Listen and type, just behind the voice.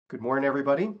Good morning,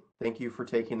 everybody. Thank you for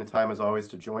taking the time, as always,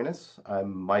 to join us.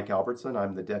 I'm Mike Albertson.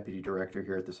 I'm the Deputy Director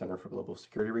here at the Center for Global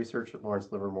Security Research at Lawrence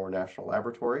Livermore National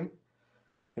Laboratory.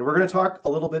 And we're going to talk a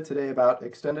little bit today about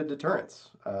extended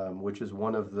deterrence, which is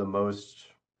one of the most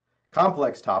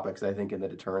complex topics, I think, in the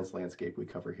deterrence landscape we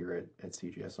cover here at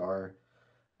CGSR.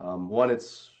 One,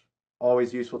 it's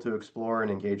always useful to explore and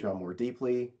engage on more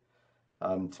deeply.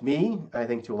 To me, I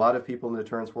think to a lot of people in the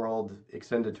deterrence world,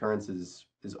 extended deterrence is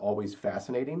always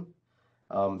fascinating,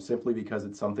 simply because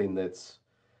it's something that's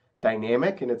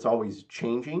dynamic and it's always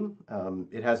changing.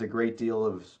 It has a great deal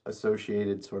of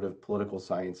associated sort of political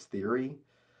science theory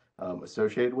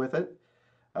associated with it.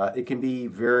 It can be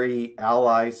very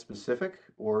ally specific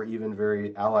or even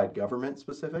very allied government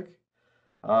specific.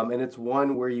 And it's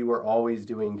one where you are always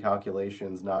doing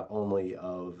calculations not only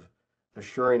of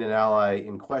assuring an ally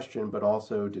in question, but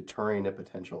also deterring a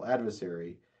potential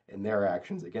adversary in their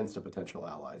actions against a potential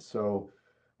ally. So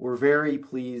we're very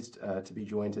pleased to be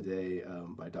joined today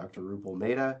by Dr. Rupal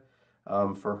Mehta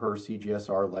for her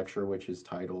CGSR lecture, which is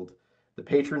titled The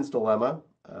Patron's Dilemma,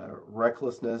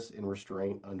 Recklessness and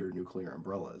Restraint Under Nuclear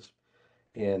Umbrellas.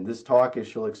 And this talk, as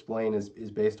she'll explain, is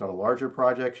based on a larger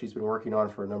project she's been working on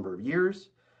for a number of years.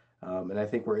 And I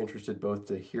think we're interested both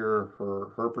to hear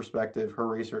her perspective, her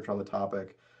research on the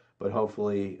topic, but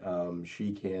hopefully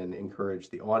she can encourage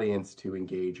the audience to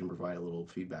engage and provide a little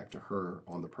feedback to her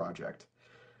on the project.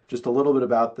 Just a little bit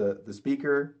about the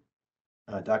speaker.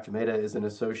 Dr. Mehta is an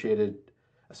associate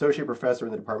professor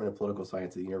in the Department of Political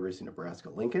Science at the University of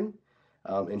Nebraska-Lincoln,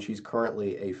 and she's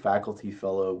currently a faculty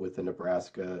fellow with the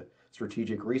Nebraska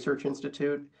Strategic Research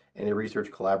Institute and a research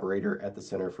collaborator at the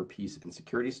Center for Peace and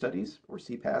Security Studies, or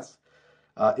CPAS.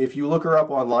 If you look her up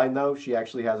online, though, she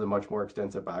actually has a much more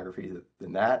extensive biography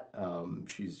than that.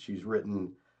 She's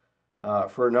written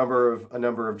for a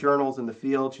number of journals in the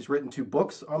field. She's written 2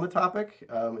 books on the topic.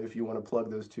 If you want to plug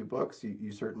those 2 books,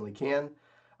 you certainly can.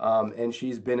 And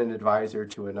she's been an advisor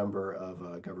to a number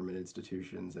of government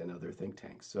institutions and other think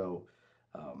tanks. So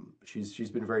she's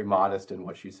been very modest in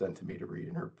what she sent to me to read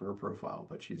in her profile,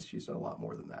 but she's done a lot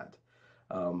more than that.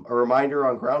 A reminder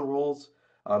on ground rules.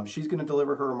 She's going to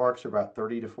deliver her remarks for about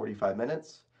 30 to 45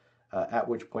 minutes, at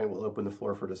which point we'll open the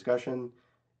floor for discussion.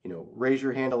 Raise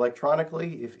your hand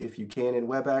electronically if you can in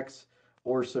WebEx,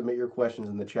 or submit your questions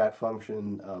in the chat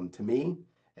function to me,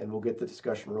 and we'll get the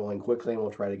discussion rolling quickly, and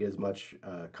we'll try to get as much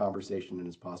conversation in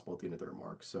as possible at the end of the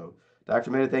remarks. So,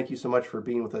 Dr. Mehta, thank you so much for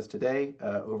being with us today.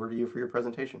 Over to you for your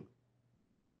presentation.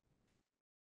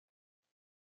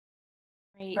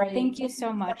 Great. Thank you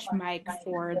so much, Mike,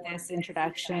 for this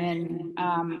introduction,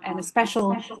 and a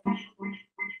special,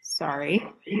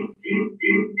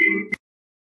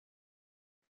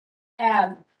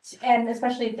 and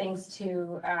especially thanks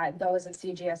to those at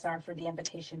CGSR for the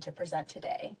invitation to present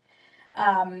today.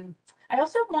 I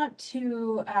also want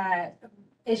to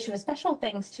issue a special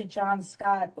thanks to John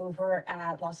Scott over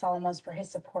at Los Alamos for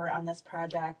his support on this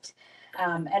project,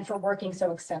 and for working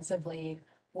so extensively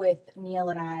with Neil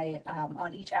and I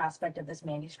on each aspect of this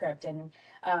manuscript. And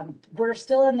we're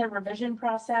still in the revision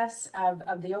process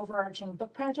of the overarching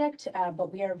book project,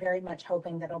 but we are very much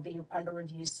hoping that it'll be under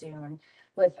review soon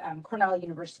with Cornell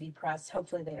University Press,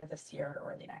 hopefully later this year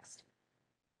or early next.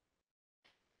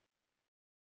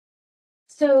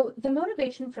 So the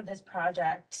motivation for this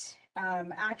project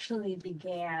actually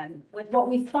began with what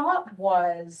we thought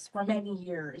was, for many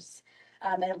years,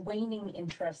 a waning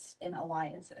interest in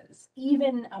alliances,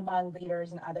 even among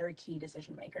leaders and other key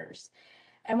decision makers.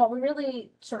 And what we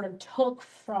really sort of took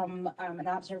from an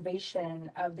observation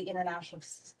of the international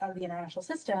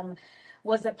system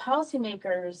was that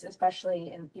policymakers,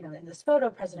 especially in this photo,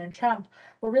 President Trump,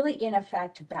 were really in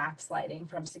effect backsliding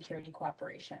from security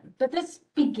cooperation. But this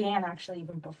began actually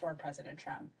even before President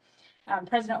Trump.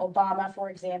 President Obama, for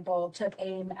example, took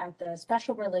aim at the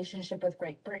special relationship with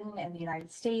Great Britain and the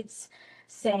United States,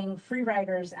 saying, "Free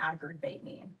riders aggravate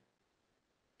me."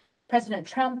 President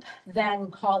Trump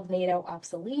then called NATO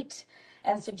obsolete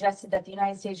and suggested that the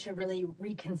United States should really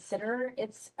reconsider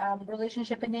its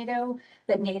relationship in NATO,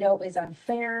 that NATO is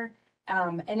unfair,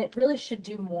 and it really should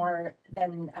do more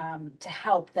than to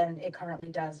help than it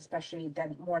currently does, especially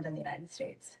more than the United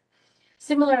States.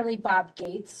 Similarly, Bob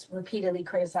Gates repeatedly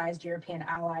criticized European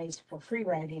allies for free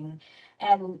riding,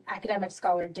 and academic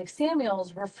scholar Dick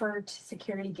Samuels referred to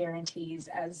security guarantees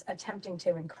as attempting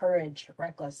to encourage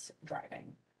reckless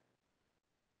driving.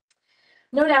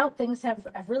 No doubt things have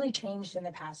really changed in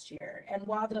the past year, and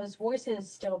while those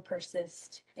voices still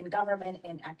persist in government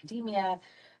and academia,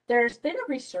 there's been a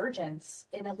resurgence,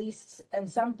 at least in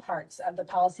some parts of the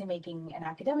policymaking and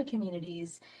academic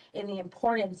communities, in the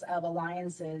importance of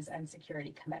alliances and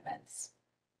security commitments.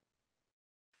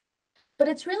 But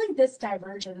it's really this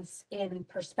divergence in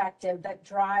perspective that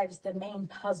drives the main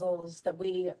puzzles that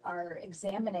we are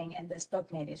examining in this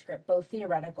book manuscript, both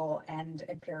theoretical and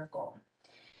empirical.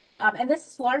 And this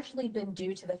has largely been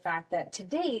due to the fact that to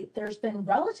date, there's been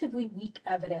relatively weak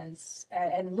evidence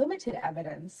and limited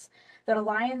evidence that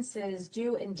alliances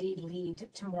do indeed lead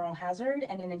to moral hazard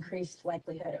and an increased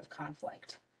likelihood of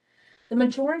conflict. The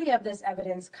majority of this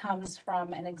evidence comes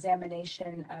from an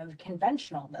examination of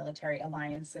conventional military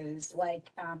alliances, like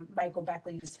Michael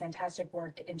Beckley's fantastic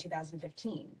work in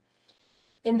 2015.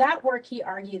 In that work, he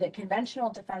argued that conventional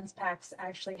defense pacts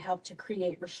actually help to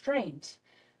create restraint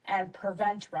and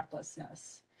prevent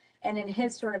recklessness. And in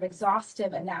his sort of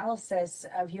exhaustive analysis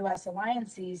of US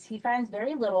alliances, he finds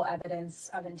very little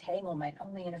evidence of entanglement,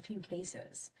 only in a few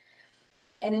cases.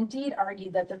 And indeed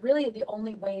argued that the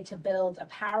only way to build a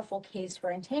powerful case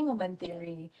for entanglement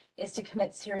theory is to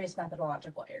commit serious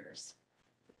methodological errors.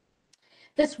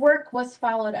 This work was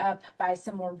followed up by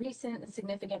some more recent and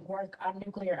significant work on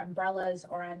nuclear umbrellas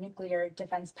or on nuclear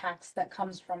defense pacts that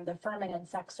comes from the Furman and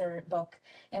Sexer book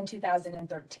in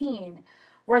 2013,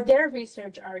 where their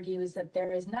research argues that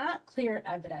there is not clear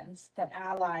evidence that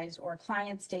allies or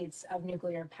client states of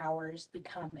nuclear powers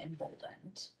become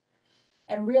emboldened.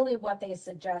 And really what they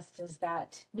suggest is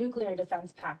that nuclear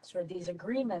defense pacts or these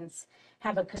agreements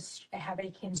have a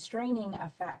constraining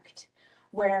effect,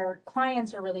 where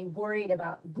clients are really worried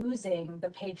about losing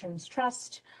the patron's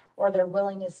trust or their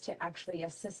willingness to actually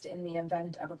assist in the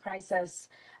event of a crisis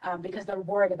because they're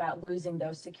worried about losing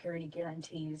those security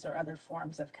guarantees or other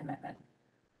forms of commitment.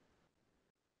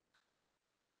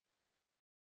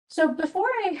 So before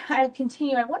I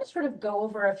continue, I want to sort of go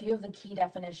over a few of the key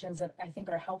definitions that I think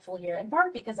are helpful here, in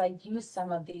part because I use some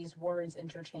of these words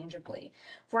interchangeably.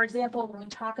 For example, when we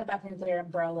talk about nuclear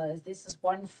umbrellas, this is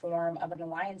one form of an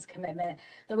alliance commitment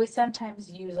that we sometimes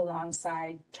use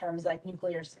alongside terms like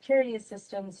nuclear security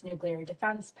assistance, nuclear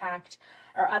defense pact,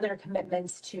 or other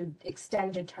commitments to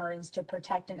extend deterrence to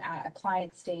protect a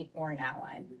client state or an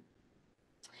ally.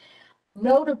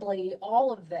 Notably,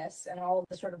 all of this and all of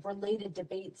the sort of related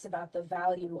debates about the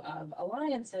value of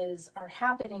alliances are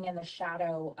happening in the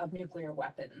shadow of nuclear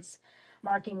weapons,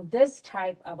 marking this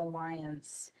type of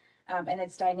alliance and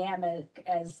its dynamic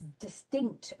as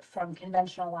distinct from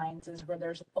conventional alliances where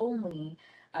there's only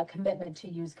a commitment to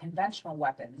use conventional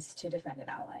weapons to defend an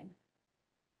ally.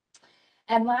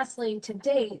 And lastly, to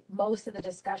date, most of the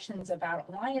discussions about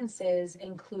alliances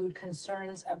include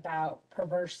concerns about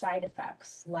perverse side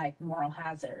effects like moral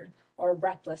hazard or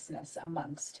recklessness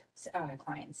amongst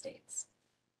client states.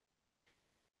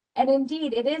 And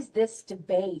indeed, it is this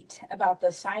debate about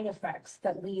the side effects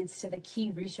that leads to the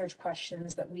key research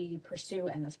questions that we pursue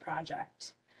in this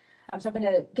project. So I'm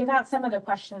going to give out some of the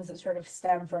questions that sort of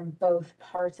stem from both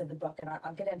parts of the book, and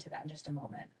I'll get into that in just a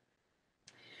moment.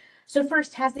 So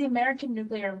first, has the American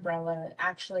nuclear umbrella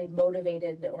actually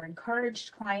motivated or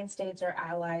encouraged client states or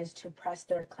allies to press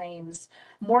their claims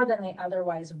more than they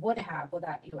otherwise would have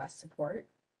without US support?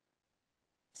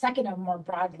 Second, and more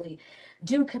broadly,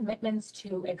 do commitments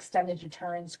to extended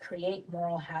deterrence create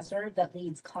moral hazard that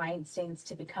leads client states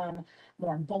to become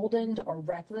more emboldened or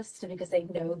reckless because they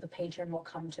know the patron will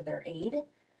come to their aid?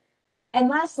 And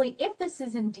lastly, if this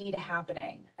is indeed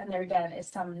happening, and there again is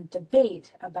some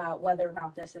debate about whether or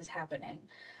not this is happening,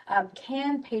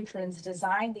 can patrons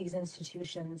design these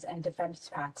institutions and defense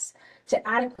pacts to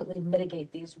adequately mitigate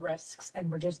these risks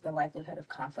and reduce the likelihood of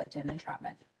conflict and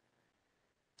entrapment?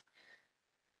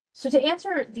 So to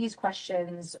answer these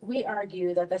questions, we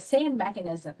argue that the same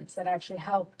mechanisms that actually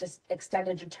help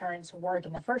extended deterrence work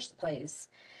in the first place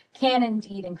can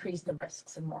indeed increase the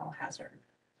risks and moral hazard.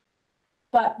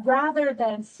 But rather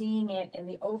than seeing it in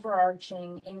the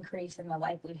overarching increase in the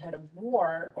likelihood of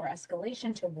war or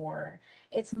escalation to war,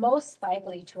 it's most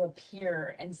likely to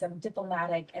appear in some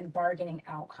diplomatic and bargaining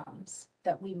outcomes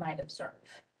that we might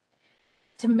observe.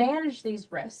 To manage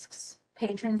these risks,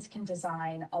 patrons can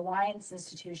design alliance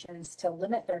institutions to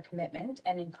limit their commitment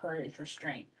and encourage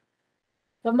restraint.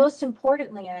 But most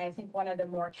importantly, and I think one of the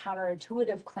more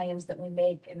counterintuitive claims that we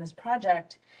make in this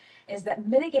project is that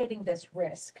mitigating this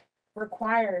risk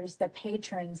requires that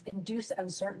patrons induce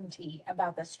uncertainty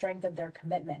about the strength of their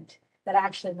commitment that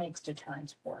actually makes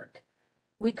deterrence work.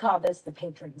 We call this the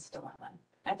patron's dilemma.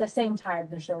 At the same time,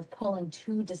 they're sort of pulling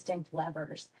two distinct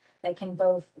levers that can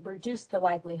both reduce the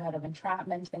likelihood of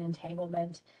entrapment and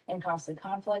entanglement and costly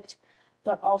conflict,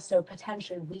 but also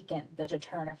potentially weaken the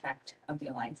deterrent effect of the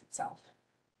alliance itself.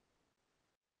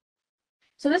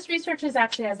 So this research is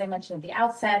actually, as I mentioned at the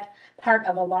outset, part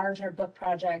of a larger book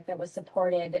project that was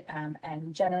supported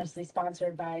and generously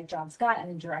sponsored by John Scott and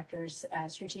the Director's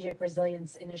Strategic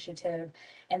Resilience Initiative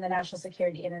and the National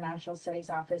Security International Studies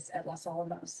Office at Los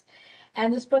Alamos.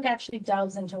 And this book actually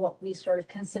delves into what we sort of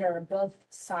consider both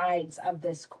sides of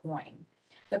this coin.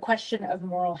 The question of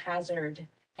moral hazard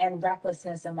and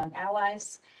recklessness among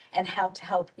allies, and how to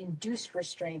help induce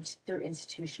restraint through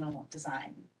institutional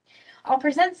design. I'll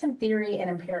present some theory and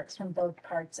empirics from both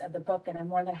parts of the book, and I'm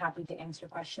more than happy to answer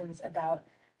questions about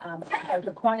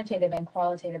the quantitative and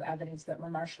qualitative evidence that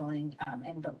we're marshaling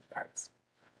in both parts.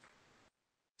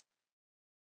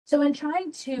 So in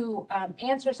trying to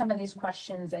answer some of these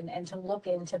questions and to look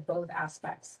into both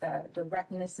aspects, the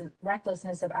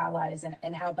recklessness of allies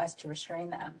and how best to restrain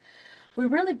them, we're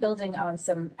really building on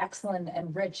some excellent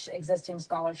and rich existing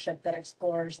scholarship that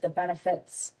explores the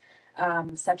benefits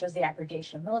such as the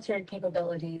aggregation of military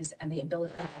capabilities and the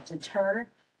ability to deter,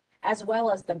 as well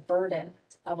as the burden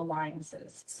of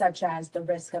alliances, such as the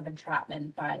risk of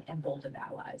entrapment by emboldened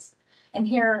allies. And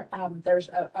here, there's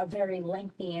a very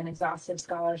lengthy and exhaustive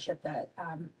scholarship that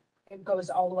it goes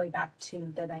all the way back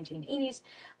to the 1980s,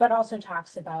 but also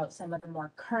talks about some of the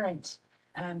more current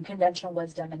conventional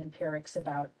wisdom and empirics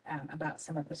about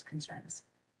some of those concerns.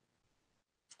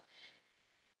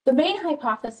 The main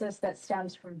hypothesis that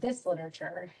stems from this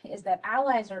literature is that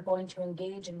allies are going to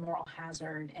engage in moral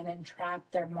hazard and entrap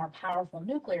their more powerful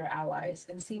nuclear allies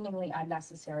in seemingly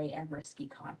unnecessary and risky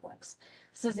conflicts.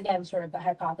 This is, again, sort of the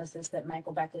hypothesis that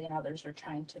Michael Beckley and others are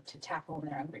trying to tackle in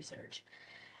their own research.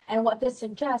 And what this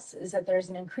suggests is that there's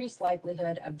an increased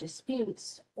likelihood of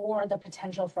disputes or the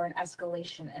potential for an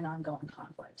escalation in ongoing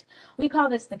conflict. We call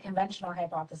this the conventional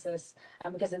hypothesis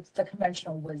because it's the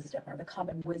conventional wisdom or the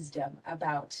common wisdom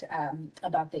about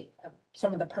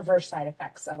some of the perverse side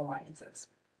effects of alliances.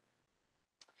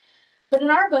 But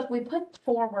in our book, we put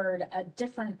forward a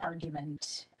different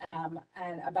argument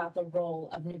and about the role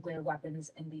of nuclear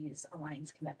weapons in these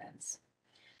alliance commitments.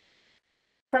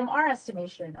 From our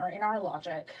estimation, or in our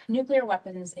logic, nuclear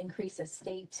weapons increase a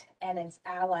state and its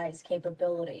allies'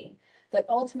 capability that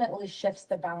ultimately shifts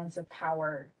the balance of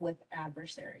power with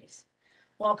adversaries.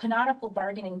 While canonical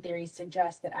bargaining theory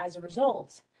suggests that as a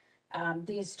result,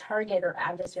 these target or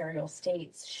adversarial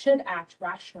states should act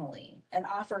rationally and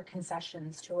offer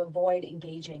concessions to avoid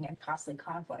engaging in costly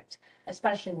conflict,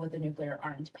 especially with a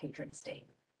nuclear-armed patron state.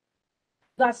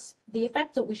 Thus, the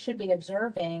effects that we should be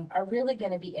observing are really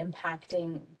going to be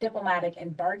impacting diplomatic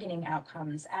and bargaining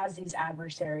outcomes as these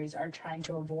adversaries are trying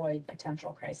to avoid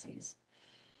potential crises.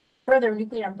 Further,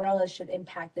 nuclear umbrellas should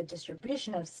impact the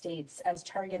distribution of states as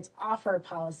targets offer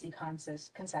policy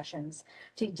concessions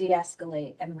to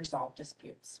de-escalate and resolve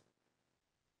disputes.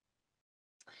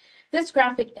 This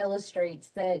graphic illustrates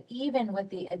that even with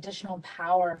the additional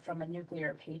power from a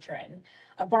nuclear patron,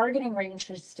 a bargaining range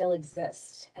should still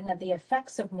exist, and that the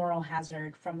effects of moral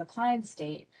hazard from the client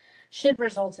state should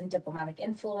result in diplomatic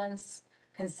influence,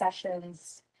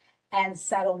 concessions, and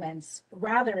settlements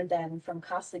rather than from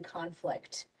costly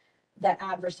conflict that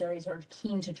adversaries are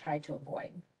keen to try to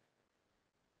avoid.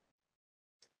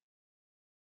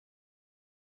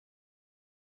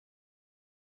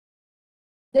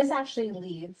 This actually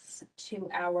leads to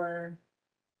our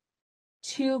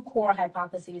two core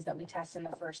hypotheses that we test in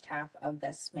the first half of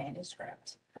this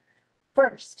manuscript.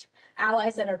 First,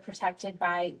 allies that are protected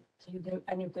by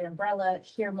a nuclear umbrella,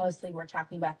 here mostly we're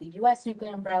talking about the US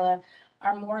nuclear umbrella,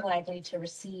 are more likely to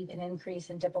receive an increase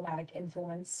in diplomatic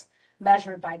influence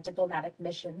measured by diplomatic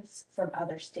missions from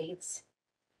other states,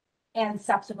 and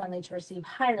subsequently to receive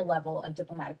higher level of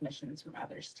diplomatic missions from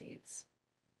other states.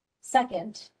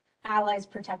 Second, allies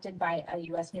protected by a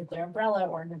US nuclear umbrella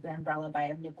or nuclear umbrella by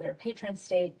a nuclear patron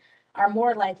state are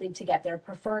more likely to get their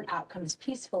preferred outcomes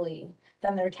peacefully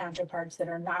than their counterparts that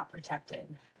are not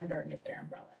protected under a nuclear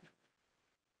umbrella.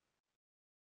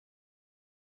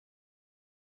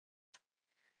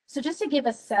 So just to give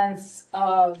a sense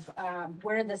of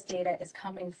where this data is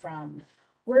coming from,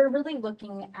 we're really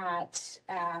looking at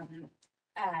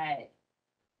a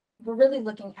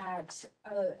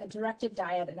directed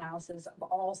dyad analysis of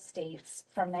all states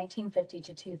from 1950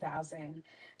 to 2000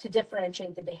 to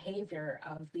differentiate the behavior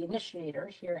of the initiator,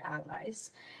 here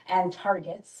allies, and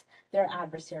targets, their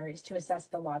adversaries, to assess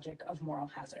the logic of moral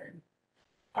hazard.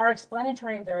 Our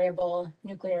explanatory variable,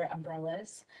 nuclear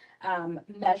umbrellas,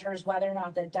 measures whether or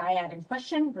not the dyad in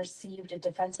question received a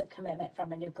defensive commitment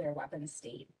from a nuclear weapons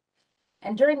state.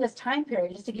 And during this time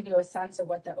period, just to give you a sense of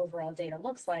what the overall data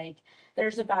looks like,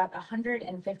 there's about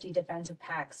 150 defensive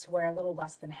pacts where a little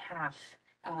less than half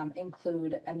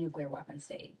include a nuclear weapon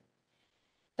state.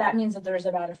 that means that there's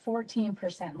about a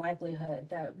 14% likelihood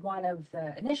that one of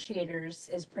the initiators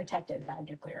is protected by a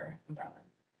nuclear umbrella.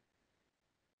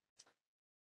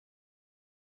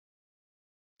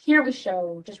 Here we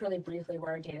show just really briefly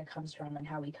where our data comes from and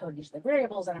how we code each of the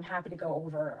variables, and I'm happy to go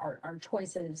over our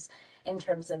choices in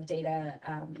terms of data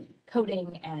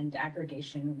coding and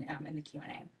aggregation in the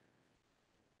Q&A.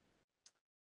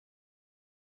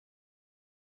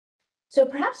 So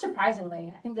perhaps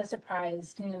surprisingly, I think this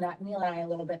surprised Neil and I a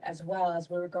little bit as well as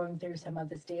we were going through some of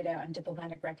this data on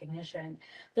diplomatic recognition.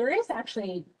 There is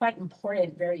actually quite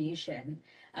important variation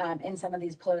in some of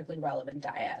these politically relevant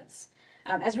dyads.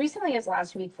 As recently as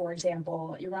last week, for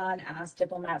example, Iran asked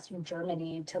diplomats from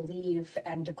Germany to leave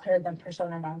and declared them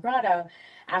persona non grata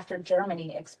after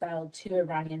Germany expelled 2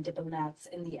 Iranian diplomats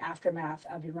in the aftermath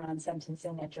of Iran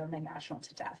sentencing a German national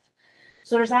to death.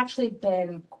 So there's actually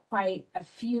been quite a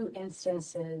few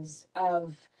instances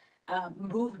of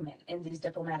movement in these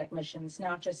diplomatic missions,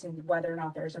 not just in whether or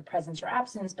not there's a presence or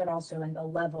absence, but also in the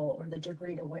level or the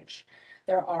degree to which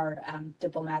there are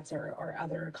diplomats or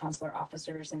other consular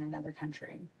officers in another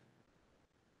country.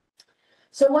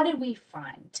 So what did we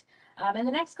find? In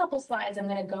the next couple slides, I'm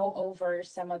going to go over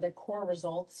some of the core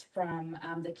results from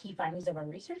the key findings of our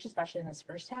research, especially in this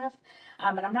first half.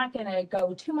 And I'm not going to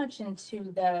go too much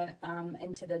into the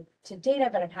data,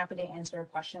 but I'm happy to answer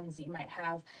questions that you might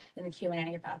have in the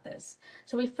Q&A about this.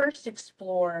 So we first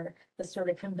explore the sort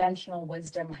of conventional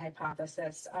wisdom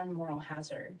hypothesis on moral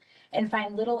hazard and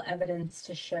find little evidence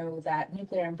to show that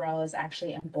nuclear umbrellas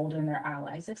actually embolden their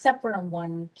allies, except for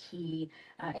one key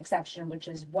exception, which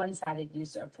is one-sided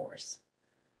use of force.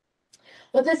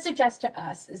 What this suggests to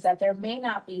us is that there may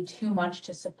not be too much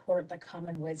to support the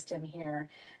common wisdom here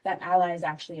that allies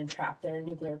actually entrap their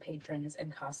nuclear patrons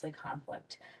in costly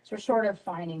conflict. So we're sort of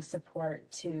finding support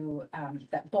to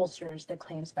that bolsters the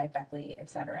claims by Beckley,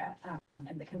 et cetera,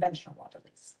 and the conventional world at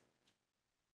least.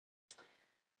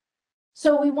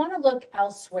 So we want to look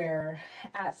elsewhere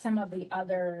at some of the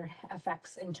other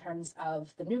effects in terms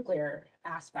of the nuclear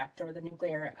aspect or the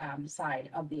nuclear side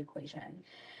of the equation.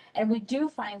 And we do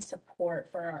find support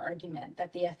for our argument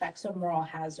that the effects of moral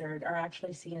hazard are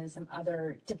actually seen in some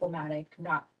other diplomatic,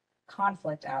 not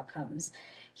conflict outcomes.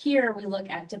 Here we look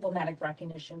at diplomatic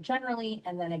recognition generally,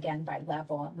 and then again by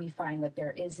level, and we find that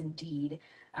there is indeed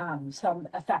some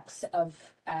effects of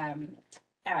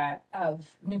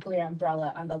nuclear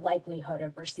umbrella on the likelihood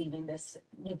of receiving this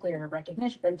nuclear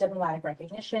recognition or diplomatic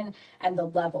recognition and the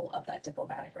level of that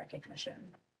diplomatic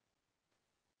recognition.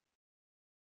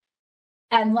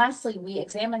 And lastly, we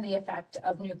examine the effect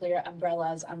of nuclear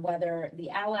umbrellas on whether the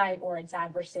ally or its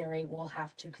adversary will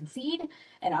have to concede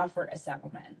and offer a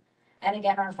settlement. And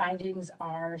again, our findings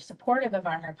are supportive of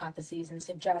our hypotheses and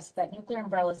suggest that nuclear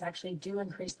umbrellas actually do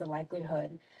increase the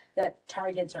likelihood that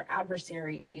targets or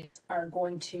adversaries are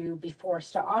going to be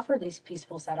forced to offer these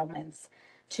peaceful settlements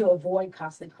to avoid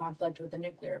costly conflict with a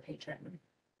nuclear patron.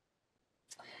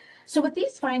 So with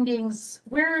these findings,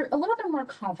 we're a little bit more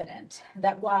confident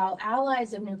that while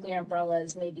allies of nuclear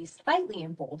umbrellas may be slightly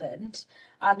emboldened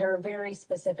under very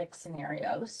specific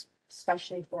scenarios,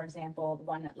 especially, for example,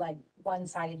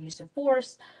 one-sided use of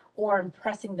force or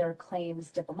impressing their claims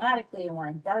diplomatically or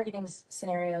in bargaining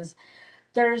scenarios,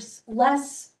 there's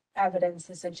less evidence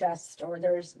to suggest, or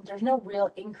there's no real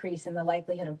increase in the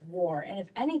likelihood of war. And if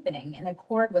anything, in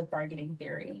accord with bargaining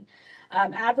theory,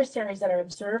 adversaries that are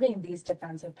observing these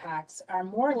defensive pacts are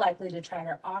more likely to try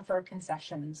to offer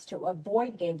concessions to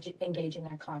avoid engaging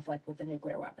in conflict with the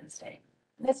nuclear weapon state.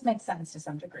 This makes sense to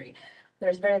some degree.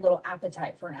 There's very little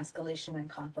appetite for an escalation in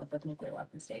conflict with nuclear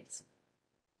weapon states.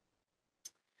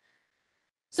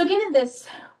 So given this,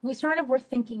 we sort of were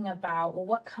thinking about, well,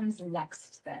 what comes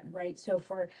next then, right? So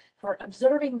for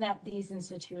observing that these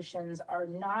institutions are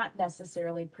not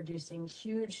necessarily producing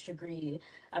huge degree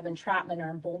of entrapment or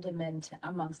emboldenment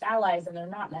amongst allies, and they're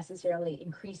not necessarily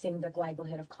increasing the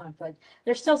likelihood of conflict,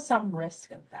 there's still some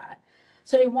risk of that.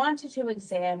 So we wanted to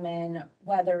examine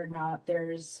whether or not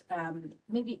there's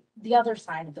maybe the other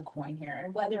side of the coin here,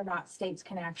 and whether or not states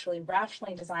can actually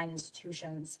rationally design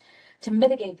institutions to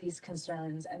mitigate these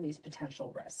concerns and these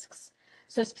potential risks.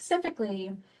 So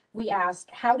specifically, we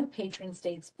asked, how do patron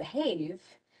states behave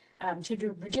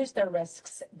to reduce their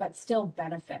risks, but still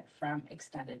benefit from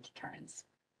extended deterrence?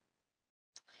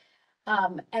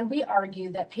 And we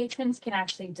argue that patrons can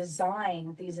actually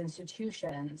design these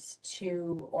institutions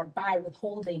to, or by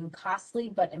withholding costly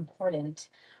but important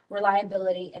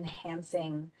reliability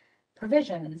enhancing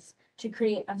provisions to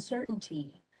create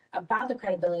uncertainty about the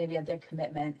credibility of their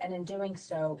commitment, and in doing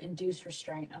so, induce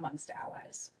restraint amongst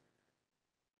allies.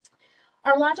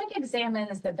 Our logic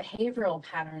examines the behavioral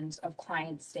patterns of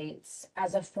client states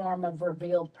as a form of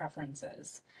revealed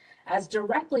preferences, as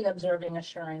directly observing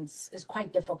assurance is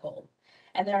quite difficult,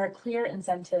 and there are clear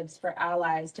incentives for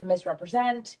allies to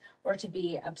misrepresent or to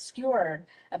be obscured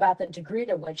about the degree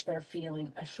to which they're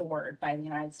feeling assured by the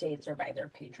United States or by their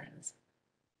patrons.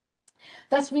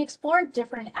 Thus, we explored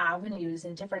different avenues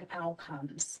and different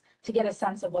outcomes to get a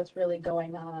sense of what's really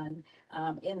going on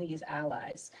in these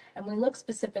allies. And we look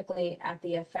specifically at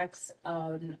the effects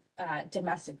on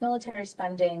domestic military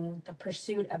spending, the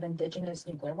pursuit of indigenous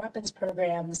nuclear weapons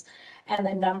programs, and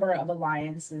the number of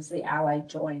alliances the ally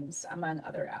joins, among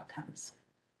other outcomes.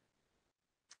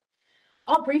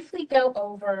 I'll briefly go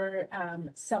over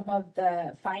some of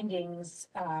the findings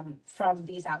from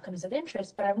these outcomes of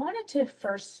interest, but I wanted to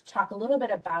first talk a little bit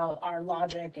about our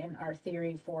logic and our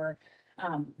theory for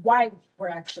why we're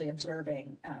actually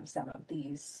observing some of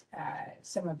these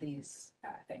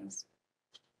things.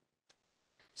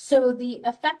 So the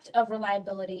effect of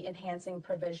reliability enhancing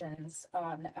provisions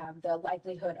on the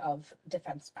likelihood of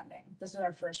defense spending. This is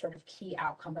our first sort of key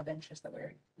outcome of interest that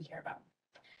we care about.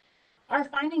 Our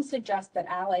findings suggest that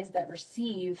allies that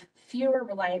receive fewer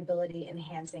reliability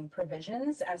enhancing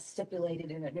provisions as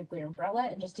stipulated in a nuclear umbrella,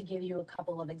 and just to give you a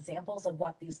couple of examples of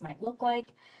what these might look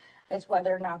like, is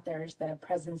whether or not there's the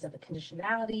presence of a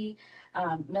conditionality,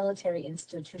 military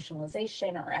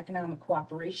institutionalization, or economic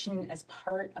cooperation as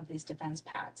part of these defense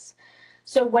pacts.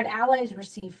 So when allies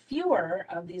receive fewer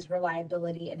of these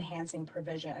reliability enhancing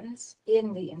provisions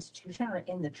in the institution or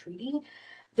in the treaty,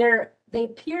 they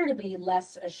appear to be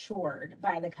less assured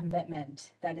by the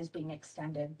commitment that is being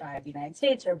extended by the United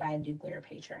States or by a nuclear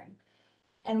patron.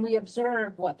 And we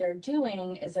observe what they're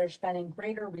doing is they're spending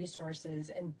greater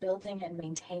resources in building and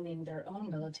maintaining their own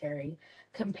military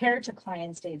compared to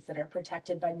client states that are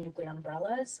protected by nuclear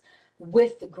umbrellas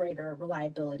with the greater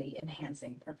reliability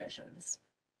enhancing provisions.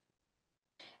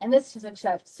 And this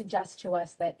suggests to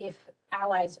us that if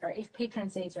allies or if patron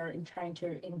states are trying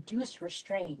to induce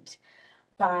restraint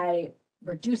by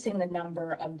reducing the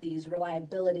number of these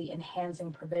reliability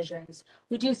enhancing provisions,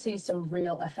 we do see some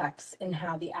real effects in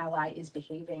how the ally is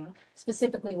behaving,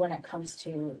 specifically when it comes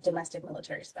to domestic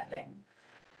military spending.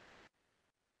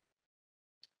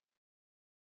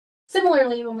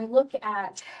 Similarly, when we look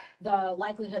at the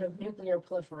likelihood of nuclear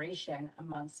proliferation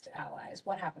amongst allies,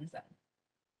 what happens then?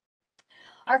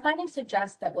 Our findings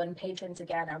suggest that when patrons,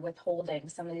 again, are withholding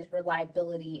some of these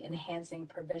reliability enhancing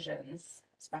provisions,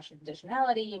 especially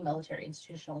conditionality, military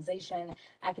institutionalization,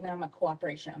 economic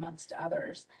cooperation, amongst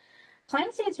others,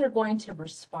 client states are going to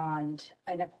respond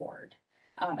in accord.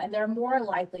 And they're more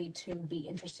likely to be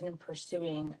interested in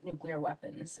pursuing nuclear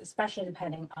weapons, especially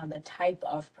depending on the type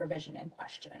of provision in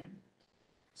question.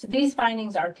 So these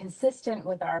findings are consistent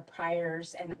with our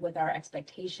priors and with our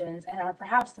expectations and are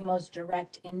perhaps the most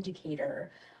direct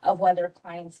indicator of whether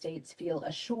client states feel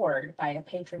assured by a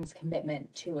patron's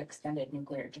commitment to extended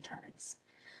nuclear deterrence.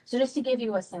 So just to give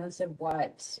you a sense of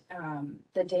what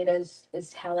the data is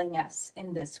telling us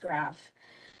in this graph,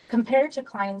 compared to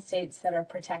client states that are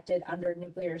protected under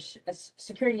nuclear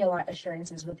security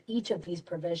assurances with each of these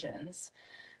provisions,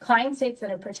 client states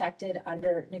that are protected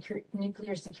under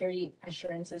nuclear security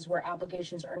assurances where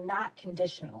obligations are not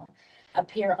conditional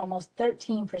appear almost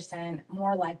 13%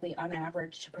 more likely on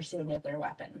average to pursue a nuclear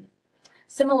weapon.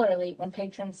 Similarly, when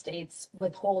patron states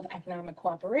withhold economic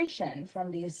cooperation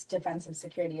from these defensive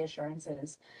security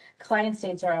assurances, client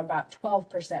states are about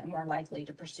 12% more likely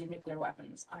to pursue nuclear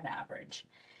weapons on average.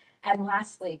 And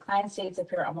lastly, client states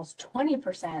appear almost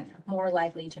 20% more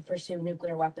likely to pursue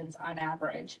nuclear weapons on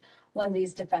average when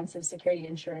these defensive security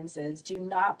assurances do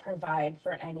not provide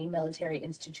for any military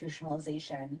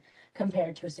institutionalization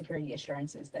compared to security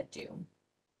assurances that do.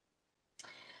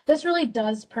 This really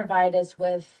does provide us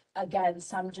with, again,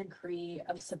 some degree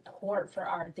of support for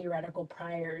our theoretical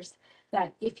priors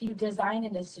that if you design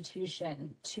an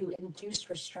institution to induce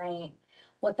restraint,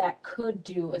 what that could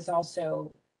do is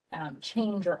also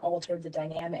change or alter the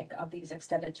dynamic of these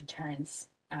extended deterrence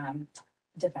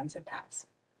defensive paths.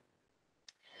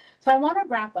 So I want to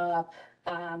wrap up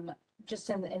just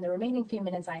in the remaining few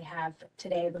minutes I have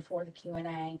today before the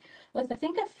Q&A with, I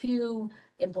think, a few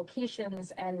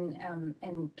implications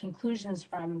and conclusions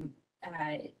from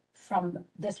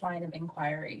this line of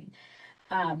inquiry.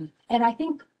 And I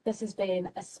think this has been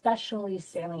especially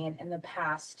salient in the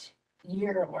past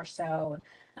year or so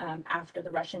after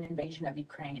the Russian invasion of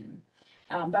Ukraine.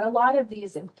 But a lot of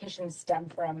these implications stem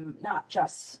from not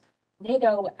just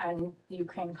NATO and the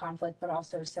Ukraine conflict, but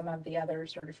also some of the other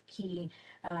sort of key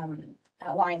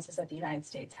alliances that the United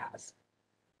States has.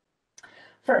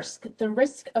 First, the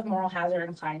risk of moral hazard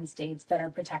in client states that are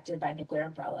protected by nuclear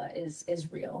umbrella is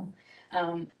real.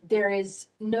 There is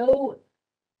no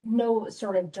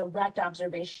sort of direct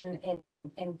observation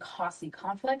in costly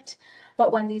conflict,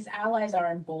 but when these allies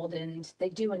are emboldened, they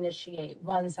do initiate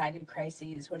one-sided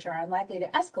crises, which are unlikely to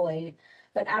escalate,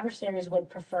 but adversaries would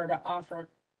prefer to offer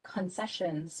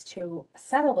concessions to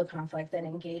settle the conflict than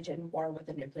engage in war with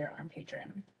a nuclear armed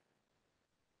patron.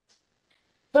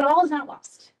 But all is not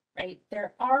lost, right?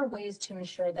 There are ways to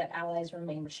ensure that allies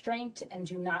remain restrained and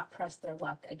do not press their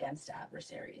luck against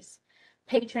adversaries.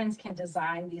 Patrons can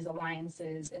design these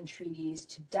alliances and treaties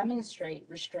to demonstrate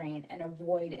restraint and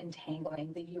avoid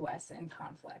entangling the US in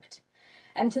conflict.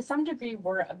 And to some degree,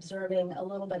 we're observing a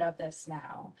little bit of this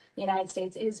now. The United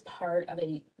States is part of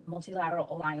a multilateral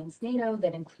alliance, NATO,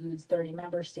 that includes 30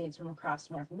 member states from across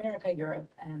North America, Europe,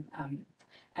 and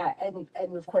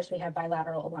of course, we have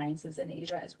bilateral alliances in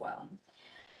Asia as well.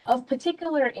 Of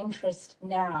particular interest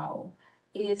now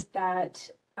is that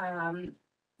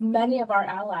many of our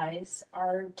allies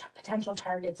are potential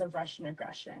targets of Russian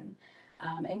aggression,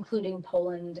 including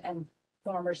Poland and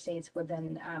former states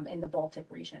within in the Baltic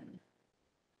region.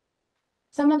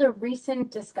 Some of the recent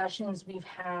discussions we've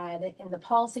had in the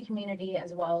policy community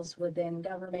as well as within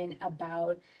government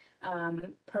about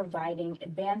providing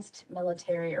advanced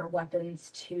military or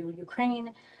weapons to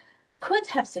Ukraine could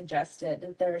have suggested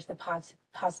that there's the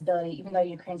possibility, even though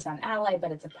Ukraine's not an ally,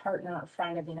 but it's a partner or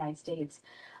friend of the United States,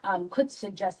 could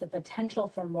suggest the potential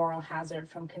for moral hazard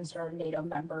from concerned NATO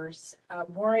members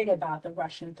worried about the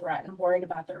Russian threat and worried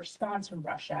about the response from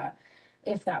Russia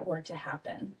if that were to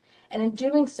happen. And in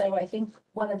doing so, I think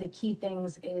one of the key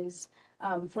things is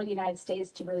for the United States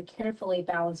to really carefully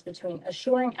balance between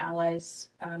assuring allies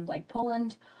like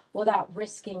Poland without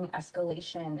risking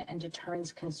escalation and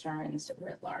deterrence concerns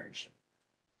writ large.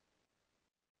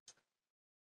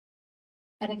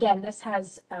 And again, this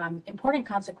has important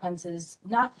consequences,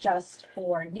 not just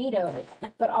for NATO,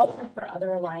 but also for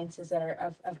other alliances that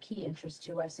are of key interest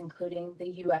to us, including the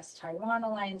US-Taiwan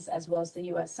alliance, as well as the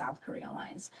US-South Korea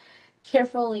alliance.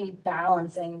 Carefully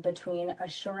balancing between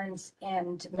assurance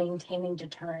and maintaining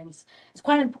deterrence is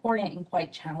quite important and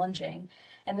quite challenging.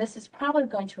 And this is probably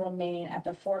going to remain at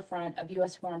the forefront of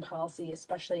US foreign policy,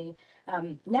 especially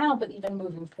now, but even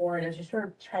moving forward as we sort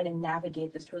of try to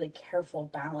navigate this really careful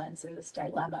balance and this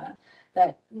dilemma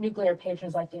that nuclear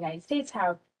patrons like the United States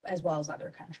have, as well as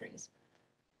other countries.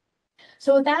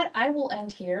 So with that, I will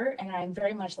end here, and I'm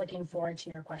very much looking forward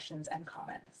to your questions and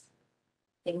comments.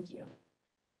 Thank you.